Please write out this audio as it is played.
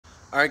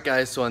Alright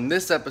guys, so on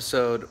this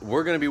episode,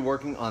 we're going to be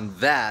working on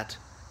that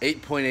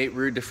 8.8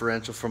 rear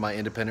differential for my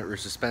independent rear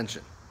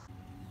suspension.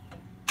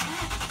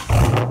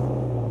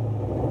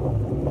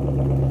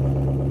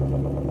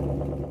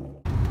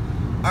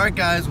 Alright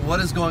guys,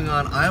 what is going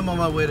on? I'm on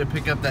my way to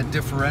pick up that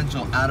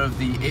differential out of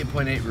the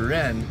 8.8 rear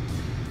end.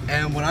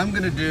 And what I'm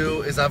going to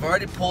do is I've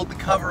already pulled the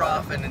cover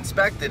off and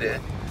inspected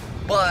it,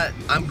 but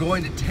I'm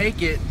going to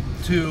take it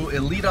to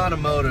Elite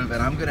Automotive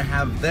and I'm going to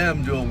have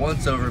them do a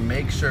once-over and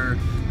make sure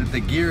that the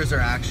gears are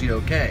actually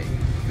okay.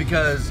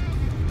 Because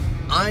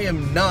I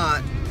am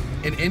not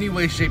in any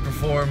way, shape, or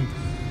form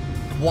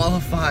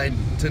qualified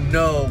to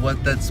know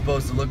what that's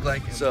supposed to look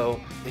like. So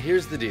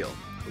here's the deal.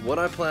 What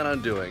I plan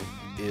on doing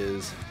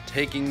is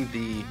taking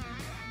the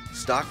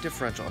stock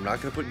differential. I'm not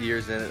going to put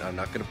gears in it. I'm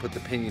not going to put the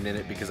pinion in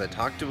it because I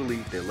talked to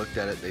Elite. They looked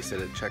at it. They said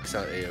it checks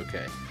out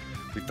A-okay.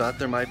 We thought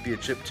there might be a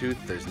chipped tooth.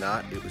 There's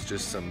not. It was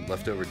just some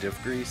leftover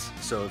diff grease.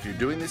 So if you're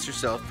doing this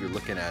yourself, if you're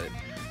looking at it,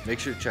 make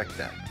sure to check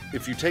that.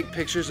 If you take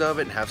pictures of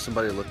it and have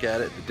somebody look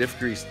at it, the diff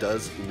grease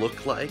does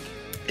look like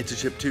it's a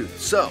chipped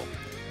tooth. So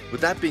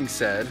with that being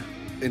said,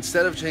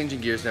 instead of changing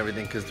gears and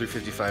everything, because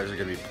 355s are going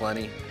to be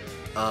plenty,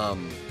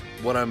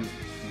 what I'm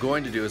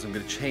going to do is I'm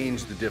going to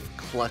change the diff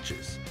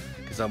clutches,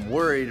 because I'm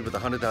worried with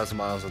 100,000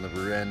 miles on the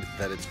rear end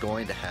that it's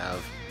going to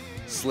have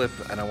slip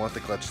and I want the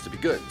clutches to be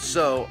good.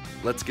 So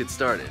let's get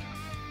started.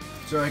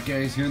 So alright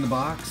guys, here in the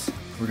box,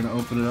 we're going to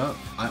open it up.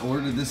 I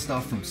ordered this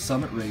stuff from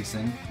Summit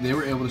Racing. They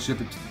were able to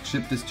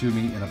ship this to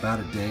me in about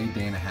a day,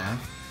 day and a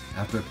half.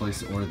 After I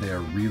placed the order, they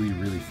are really,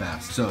 really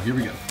fast. So here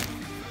we go.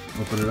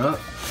 Open it up.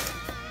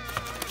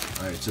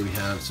 Alright, so we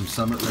have some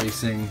Summit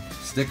Racing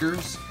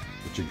stickers,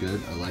 which are good.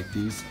 I like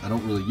these. I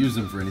don't really use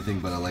them for anything,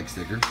 but I like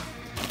stickers.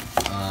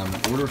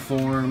 Order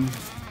form,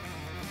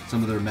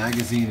 some of their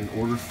magazine and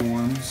order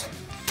forms.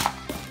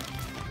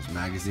 There's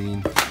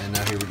magazine, and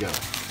now here we go.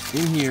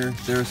 In here,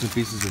 there are some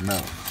pieces of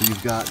metal. So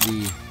you've got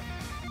the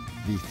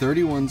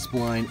 31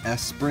 spline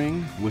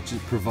S-spring, which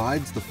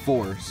provides the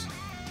force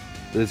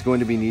that is going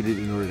to be needed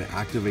in order to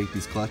activate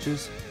these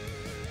clutches.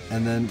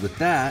 And then with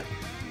that,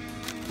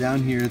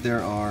 down here there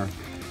are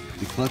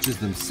the clutches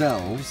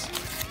themselves,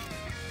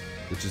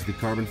 which is the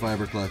carbon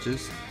fiber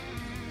clutches,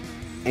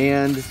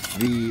 and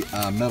the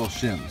metal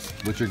shims,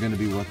 which are going to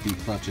be what the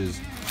clutches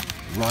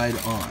ride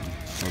on.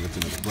 Oh, that's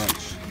another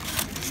bunch.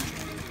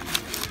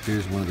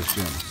 Here's one of the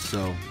shims.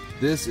 So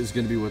this is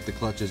going to be what the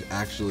clutches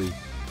actually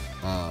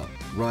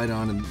ride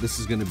on, and this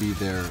is going to be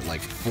their like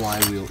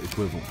flywheel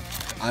equivalent.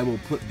 I will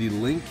put the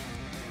link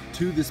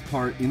to this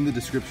part in the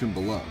description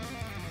below.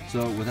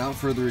 So without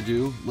further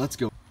ado, let's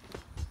go.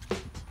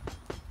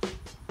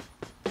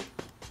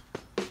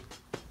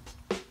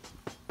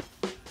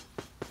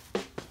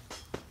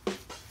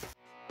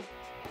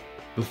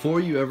 Before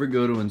you ever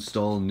go to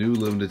install new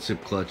limited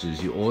slip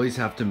clutches, you always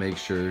have to make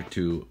sure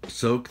to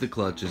soak the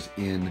clutches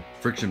in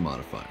friction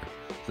modifier.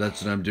 So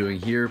that's what I'm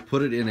doing here.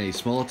 Put it in a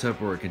small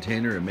Tupperware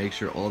container and make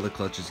sure all the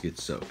clutches get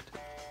soaked.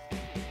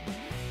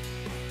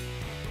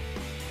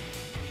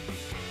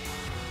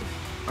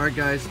 Alright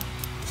guys,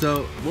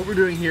 so what we're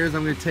doing here is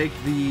I'm going to take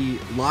the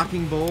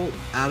locking bolt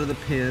out of the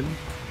pin,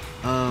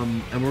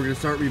 and we're going to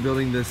start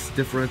rebuilding this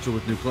differential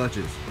with new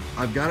clutches.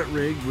 I've got it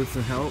rigged with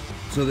some help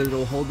so that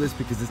it'll hold this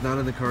because it's not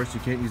in the car, so you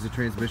can't use the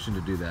transmission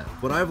to do that.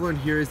 What I've learned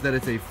here is that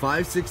it's a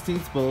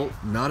 5/16 bolt,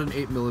 not an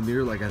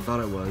 8mm like I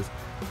thought it was.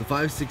 The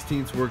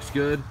 5/16 works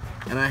good,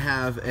 and I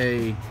have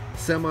a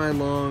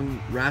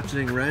semi-long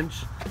ratcheting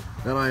wrench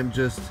that I'm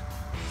just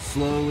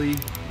slowly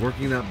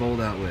working that bolt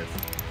out with.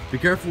 Be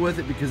careful with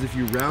it because if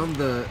you round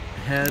the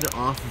head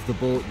off of the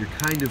bolt, you're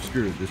kind of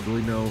screwed. There's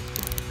really no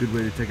good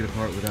way to take it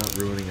apart without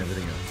ruining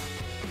everything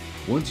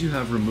else. Once you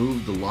have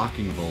removed the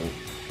locking bolt,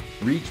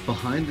 reach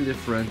behind the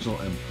differential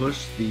and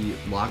push the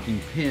locking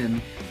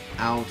pin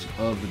out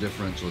of the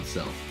differential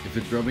itself. If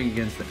it's rubbing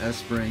against the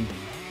S-spring,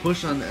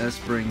 push on the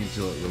S-spring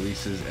until it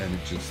releases and it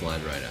should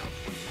slide right out.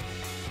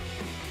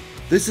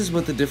 This is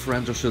what the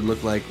differential should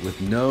look like with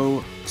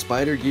no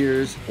spider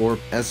gears or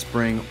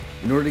S-spring.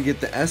 In order to get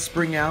the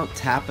S-spring out,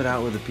 tap it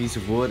out with a piece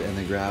of wood and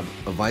then grab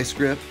a vice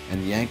grip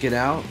and yank it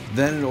out.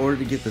 Then in order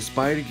to get the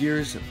spider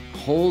gears,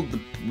 hold the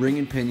ring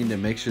and pinion to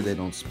make sure they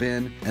don't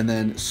spin, and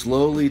then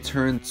slowly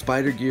turn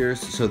spider gears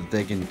so that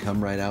they can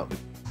come right out.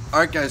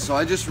 Alright guys, so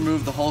I just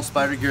removed the whole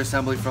spider gear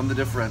assembly from the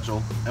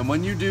differential, and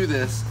when you do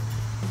this,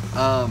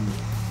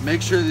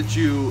 make sure that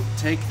you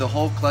take the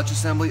whole clutch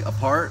assembly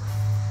apart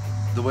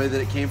the way that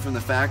it came from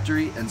the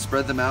factory and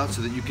spread them out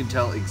so that you can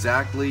tell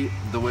exactly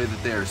the way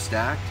that they are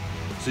stacked,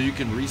 so you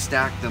can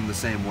restack them the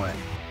same way.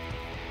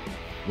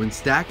 When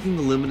stacking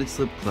the limited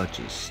slip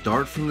clutches,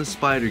 start from the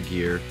spider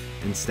gear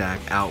and stack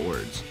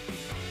outwards.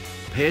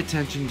 Pay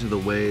attention to the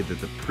way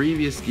that the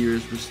previous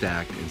gears were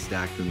stacked and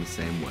stack them the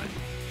same way.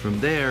 From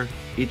there,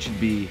 it should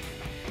be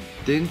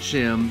thin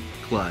shim,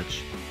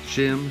 clutch,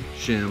 shim,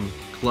 shim,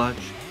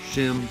 clutch,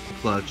 shim,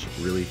 clutch,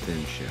 really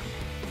thin shim.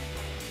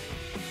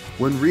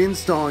 When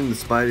reinstalling the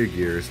spider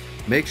gears,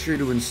 make sure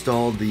to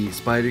install the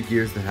spider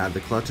gears that have the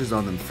clutches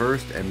on them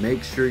first, and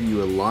make sure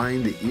you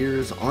align the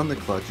ears on the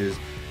clutches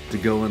to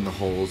go in the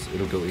holes,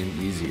 it'll go in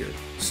easier.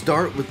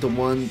 Start with the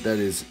one that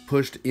is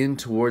pushed in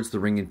towards the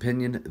ring and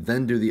pinion,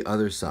 then do the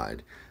other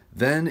side.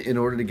 Then in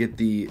order to get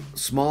the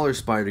smaller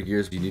spider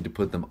gears, you need to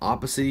put them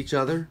opposite each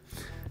other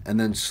and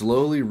then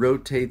slowly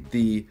rotate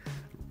the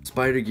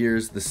spider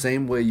gears the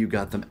same way you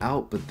got them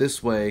out, but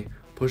this way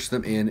push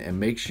them in and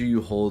make sure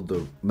you hold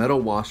the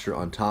metal washer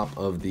on top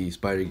of the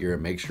spider gear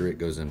and make sure it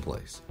goes in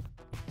place.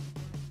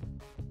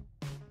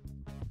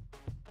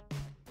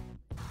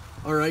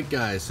 Alright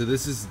guys, so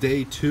this is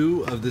day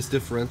 2 of this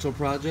differential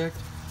project.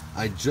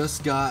 I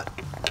just got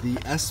the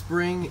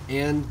S-spring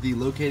and the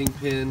locating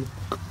pin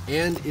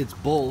and its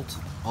bolt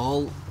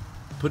all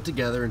put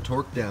together and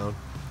torqued down.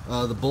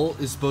 The bolt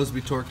is supposed to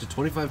be torqued to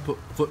 25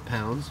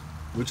 foot-pounds,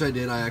 which I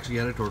did. I actually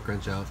had a torque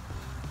wrench out.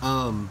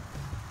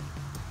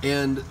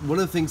 And one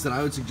of the things that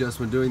I would suggest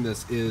when doing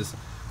this is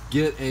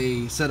get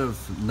a set of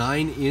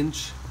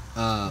 9-inch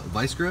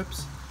vice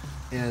grips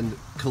and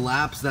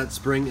collapse that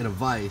spring in a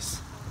vise.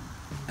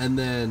 And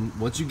then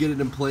once you get it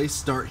in place,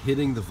 start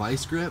hitting the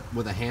vice grip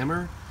with a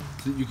hammer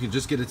so that you can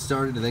just get it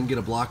started, and then get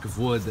a block of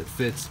wood that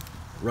fits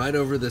right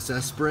over this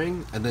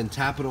S-spring and then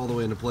tap it all the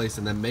way into place,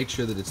 and then make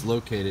sure that it's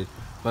located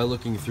by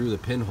looking through the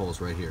pinholes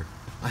right here.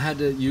 I had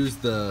to use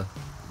the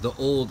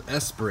old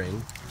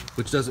S-spring,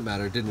 which doesn't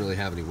matter, it didn't really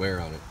have any wear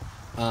on it.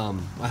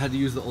 I had to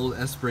use the old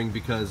S-spring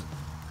because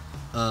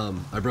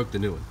I broke the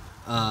new one.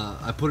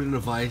 I put it in a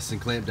vise and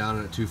clamped down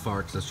on it too far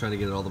because I was trying to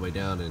get it all the way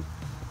down, and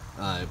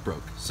it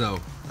broke, so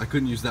I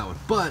couldn't use that one.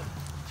 But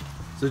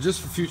so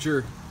just for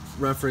future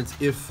reference,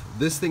 if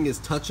this thing is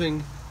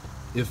touching,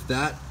 if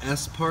that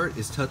S part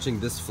is touching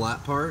this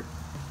flat part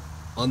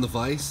on the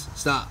vise,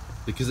 stop,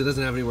 because it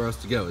doesn't have anywhere else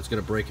to go. It's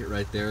gonna break it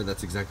right there.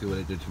 That's exactly what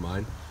it did to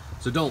mine.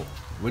 So don't,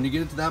 when you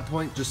get it to that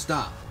point, just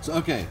stop. So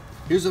okay,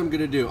 here's what I'm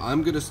gonna do.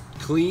 I'm gonna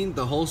clean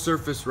the whole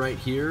surface right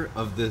here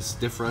of this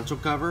differential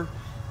cover,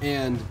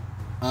 and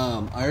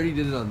I already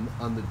did it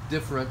on the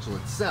differential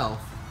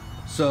itself.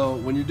 So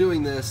when you're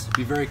doing this,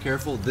 be very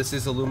careful. This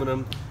is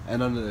aluminum,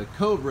 and on the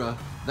Cobra,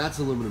 that's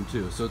aluminum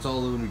too. So it's all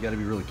aluminum, you gotta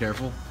be really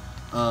careful.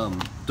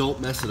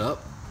 Don't mess it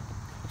up.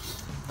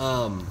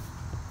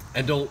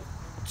 And don't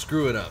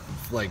screw it up.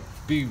 Like,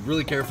 be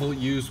really careful.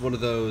 Use one of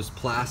those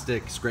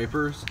plastic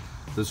scrapers.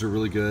 Those are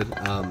really good.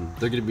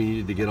 They're gonna be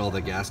needed to get all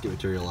the gasket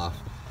material off.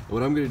 And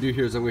what I'm gonna do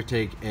here is I'm gonna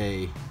take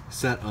a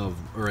set of,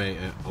 or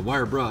a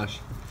wire brush,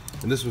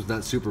 and this one's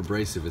not super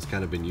abrasive, it's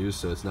kind of been used,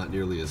 so it's not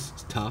nearly as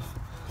tough.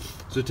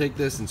 So take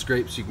this and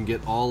scrape so you can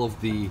get all of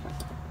the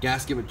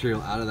gasket material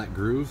out of that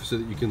groove so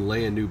that you can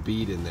lay a new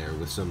bead in there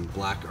with some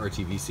black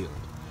RTV sealant.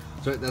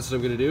 So that's what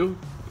I'm gonna do,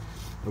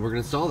 and we're gonna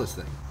install this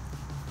thing.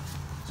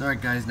 So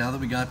alright guys, now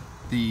that we got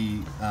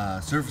the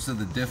surface of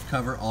the diff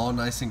cover all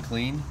nice and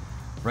clean,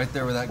 right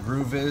there where that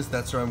groove is,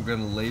 that's where I'm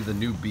gonna lay the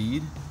new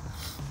bead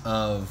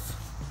of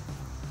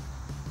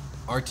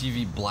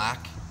RTV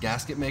black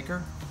gasket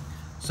maker.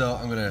 So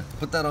I'm gonna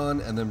put that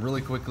on and then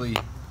really quickly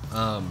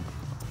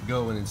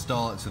go and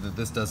install it so that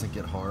this doesn't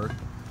get hard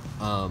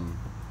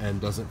and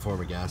doesn't form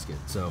a gasket.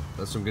 So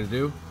that's what I'm gonna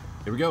do.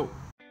 Here we go.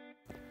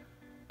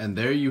 And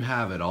there you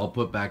have it, all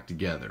put back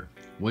together.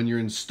 When you're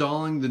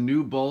installing the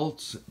new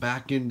bolts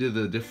back into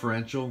the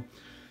differential,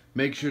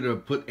 make sure to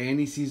put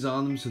anti-seize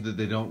on them so that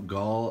they don't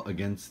gall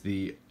against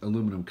the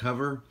aluminum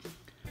cover.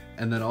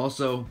 And then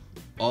also,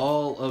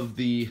 all of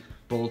the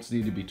bolts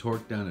need to be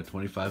torqued down to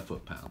 25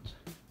 foot-pounds.